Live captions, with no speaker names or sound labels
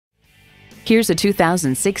Here's a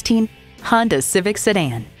 2016 Honda Civic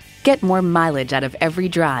sedan. Get more mileage out of every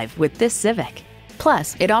drive with this Civic.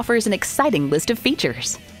 Plus, it offers an exciting list of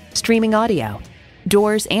features: streaming audio,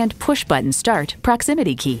 doors and push-button start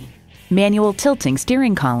proximity key, manual tilting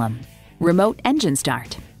steering column, remote engine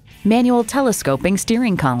start, manual telescoping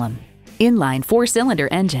steering column, inline 4-cylinder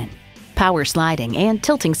engine, power sliding and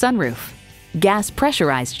tilting sunroof, gas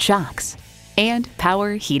pressurized shocks, and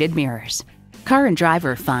power heated mirrors. Car and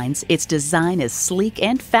Driver finds its design is sleek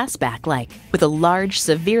and fastback-like, with a large,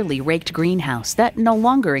 severely raked greenhouse that no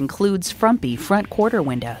longer includes frumpy front quarter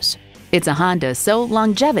windows. It's a Honda, so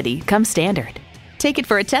longevity comes standard. Take it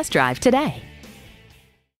for a test drive today.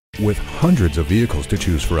 With hundreds of vehicles to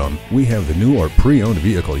choose from, we have the new or pre-owned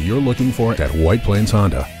vehicle you're looking for at White Plains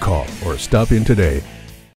Honda. Call or stop in today.